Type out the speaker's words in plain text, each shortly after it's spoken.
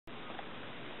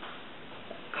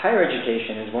higher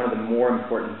education is one of the more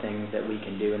important things that we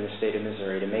can do in the state of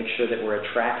Missouri to make sure that we're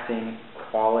attracting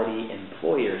quality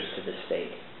employers to the state.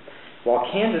 While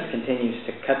Kansas continues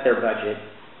to cut their budget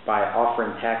by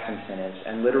offering tax incentives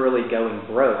and literally going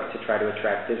broke to try to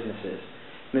attract businesses,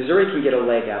 Missouri can get a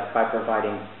leg up by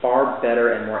providing far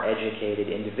better and more educated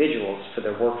individuals for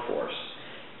their workforce.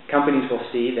 Companies will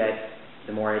see that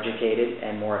the more educated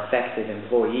and more effective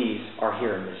employees are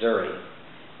here in Missouri,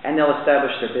 and they'll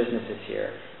establish their businesses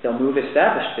here. They'll move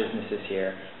established businesses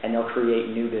here, and they'll create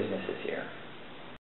new businesses here.